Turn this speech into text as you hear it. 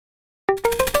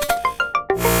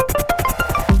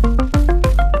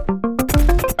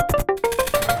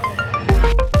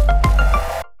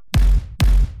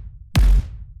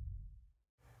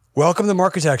Welcome to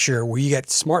Marketecture, where you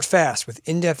get smart fast with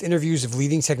in-depth interviews of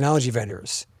leading technology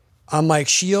vendors. I'm Mike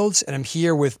Shields, and I'm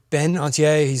here with Ben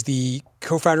Antier. He's the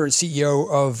co-founder and CEO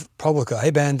of Publica. Hey,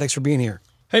 Ben, thanks for being here.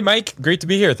 Hey, Mike. Great to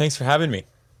be here. Thanks for having me.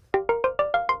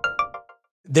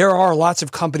 There are lots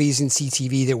of companies in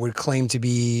CTV that would claim to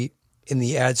be in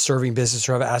the ad serving business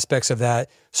or have aspects of that.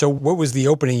 So what was the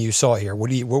opening you saw here?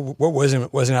 What wasn't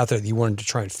out there that you wanted to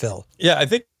try and fill? Yeah, I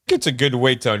think it's a good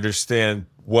way to understand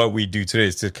what we do today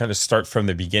is to kind of start from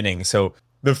the beginning. So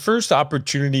the first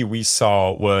opportunity we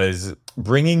saw was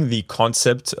bringing the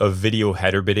concept of video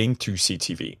header bidding to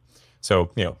CTV.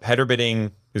 So, header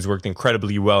bidding has worked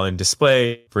incredibly well in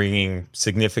display, bringing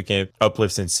significant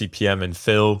uplifts in CPM and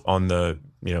fill on the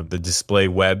display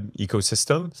web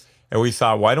ecosystem. And we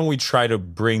thought, why don't we try to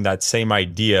bring that same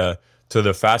idea to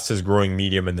the fastest growing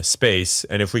medium in the space?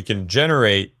 And if we can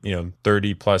generate,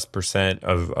 30+%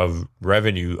 of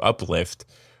revenue uplift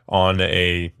on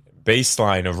a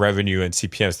baseline of revenue and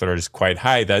CPMs that are just quite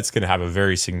high, that's going to have a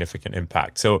very significant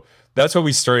impact. So that's what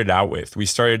we started out with.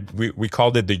 We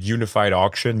called it the unified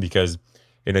auction because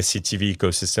in a CTV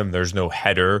ecosystem, there's no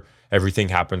header. Everything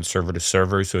happens server to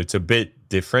server. So it's a bit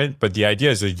different. But the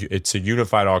idea is it's a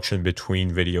unified auction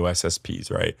between video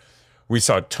SSPs, right? We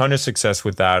saw a ton of success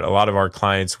with that. A lot of our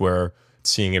clients were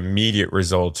seeing immediate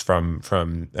results from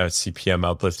CPM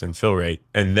uplift and fill rate,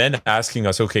 and then asking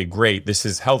us, okay, great, this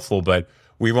is helpful, but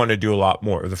we want to do a lot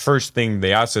more. The first thing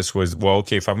they asked us was, well,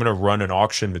 okay, if I'm going to run an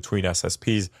auction between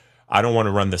SSPs, I don't want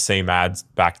to run the same ads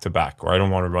back to back, or I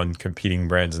don't want to run competing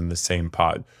brands in the same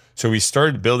pod. So we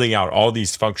started building out all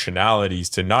these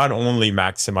functionalities to not only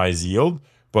maximize yield,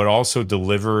 but also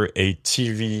deliver a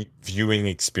TV viewing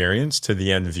experience to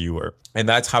the end viewer. And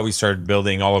that's how we started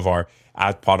building all of our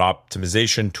ad pod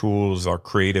optimization tools, our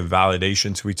creative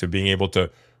validation suites of being able to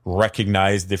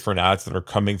recognize different ads that are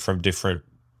coming from different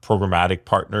programmatic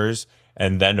partners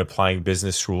and then applying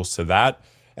business rules to that.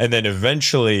 And then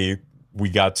eventually we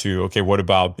got to, okay, what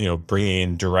about, bringing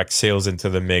in direct sales into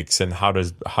the mix, and how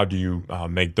do you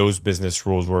make those business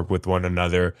rules work with one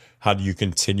another? How do you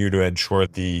continue to ensure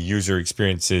the user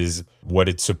experience is what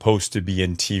it's supposed to be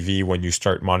in TV when you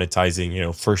start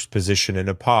monetizing, first position in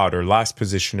a pod or last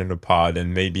position in a pod,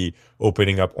 and maybe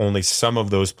opening up only some of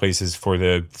those places for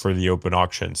the open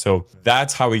auction. So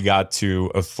that's how we got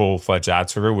to a full-fledged ad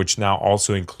server, which now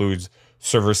also includes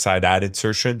server-side ad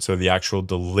insertion, so the actual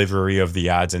delivery of the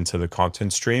ads into the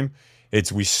content stream.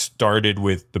 We started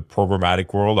with the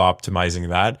programmatic world, optimizing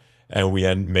that, and we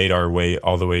then made our way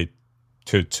all the way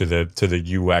to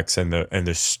the UX and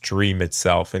the stream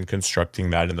itself, and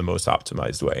constructing that in the most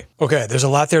optimized way. Okay, there's a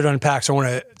lot there to unpack, so I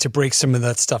want to break some of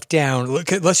that stuff down.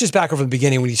 Let's just back up from the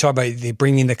beginning when you talk about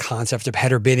bringing the concept of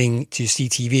header bidding to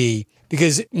CTV.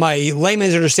 Because my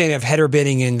layman's understanding of header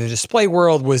bidding in the display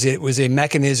world was it was a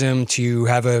mechanism to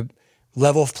have a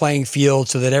level of playing field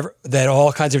so that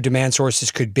all kinds of demand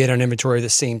sources could bid on inventory at the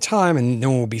same time and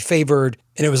no one would be favored.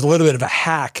 And it was a little bit of a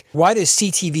hack. Why does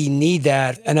CTV need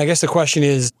that? And I guess the question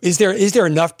is there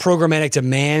enough programmatic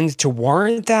demand to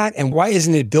warrant that? And why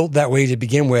isn't it built that way to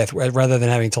begin with, rather than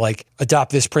having to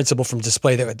adopt this principle from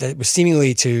display that was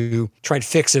seemingly to try and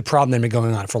fix a problem that had been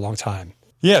going on for a long time?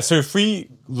 Yeah, so if we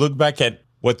look back at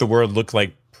what the world looked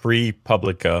like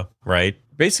pre-Publica, right?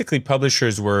 Basically,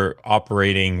 publishers were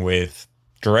operating with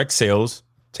direct sales,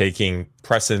 taking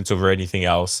precedence over anything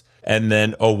else, and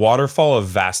then a waterfall of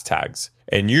VAS tags.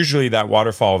 And usually that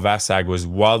waterfall of VAS tag was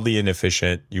wildly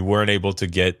inefficient. You weren't able to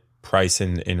get price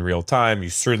in real time. You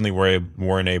certainly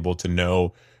weren't able to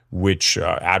know which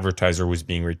advertiser was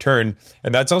being returned.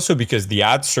 And that's also because the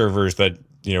ad servers that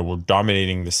were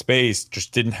dominating the space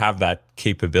just didn't have that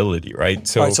capability, right?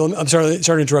 So, I'm sorry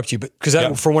to interrupt you, but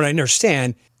because from what I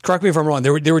understand, correct me if I'm wrong,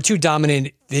 there were two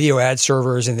dominant video ad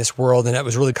servers in this world, and that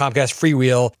was really Comcast,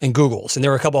 Freewheel, and Google's, and there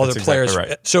were a couple other players.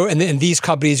 Right. So, and these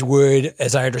companies would,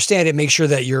 as I understand it, make sure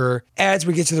that your ads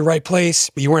would get to the right place,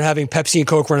 but you weren't having Pepsi and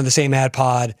Coke running the same ad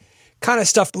pod. Kind of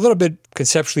stuff, a little bit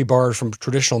conceptually borrowed from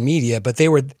traditional media, but they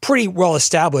were pretty well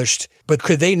established. But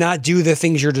could they not do the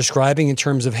things you're describing in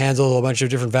terms of handle a bunch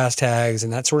of different VAS tags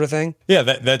and that sort of thing? Yeah,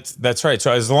 that's right.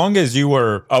 So as long as you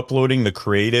were uploading the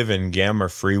creative in GAM or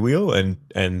Freewheel,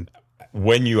 and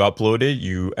when you upload it,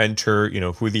 you enter,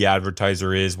 who the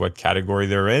advertiser is, what category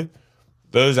they're in,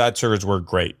 those ad servers work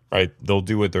great, right? They'll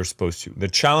do what they're supposed to. The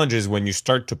challenge is when you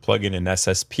start to plug in an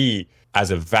SSP as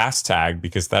a VAS tag,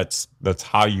 because that's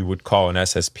how you would call an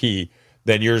SSP,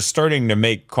 then you're starting to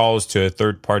make calls to a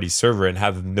third-party server and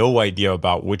have no idea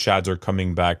about which ads are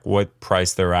coming back, what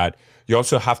price they're at. You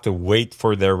also have to wait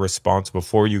for their response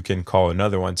before you can call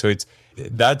another one. So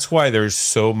That's why there's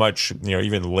so much,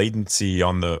 even latency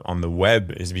on the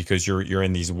web, is because you're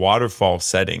in these waterfall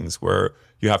settings where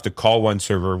you have to call one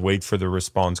server, wait for the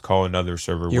response, call another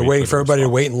server. You're waiting for everybody to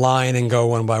wait in line and go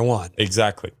one by one.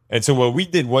 Exactly. And so what we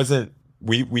did wasn't,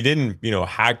 we didn't,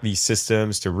 hack these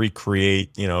systems to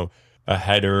recreate, a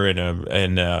header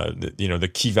and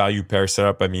the key value pair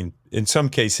setup. I mean, in some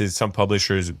cases, some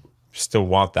publishers still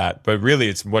want that, but really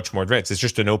it's much more advanced. It's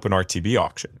just an open RTB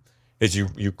auction. Is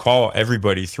you call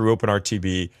everybody through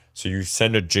OpenRTB. So you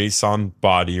send a JSON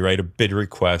body, right? A bid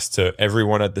request to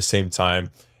everyone at the same time.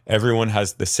 Everyone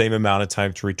has the same amount of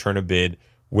time to return a bid.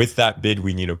 With that bid,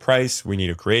 we need a price, we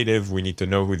need a creative, we need to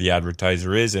know who the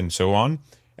advertiser is, and so on.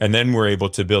 And then we're able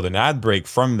to build an ad break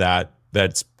from that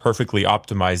that's perfectly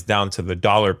optimized down to the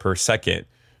dollar per second.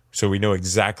 So we know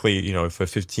exactly, if a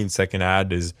 15-second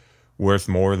ad is worth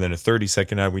more than a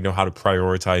 30-second ad, we know how to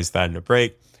prioritize that in a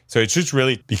break. So it's just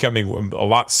really becoming a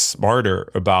lot smarter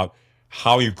about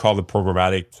how you call the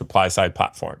programmatic supply side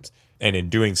platforms. And in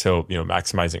doing so,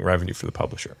 maximizing revenue for the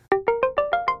publisher.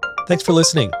 Thanks for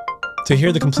listening. To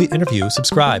hear the complete interview,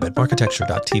 subscribe at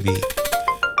marketecture.tv.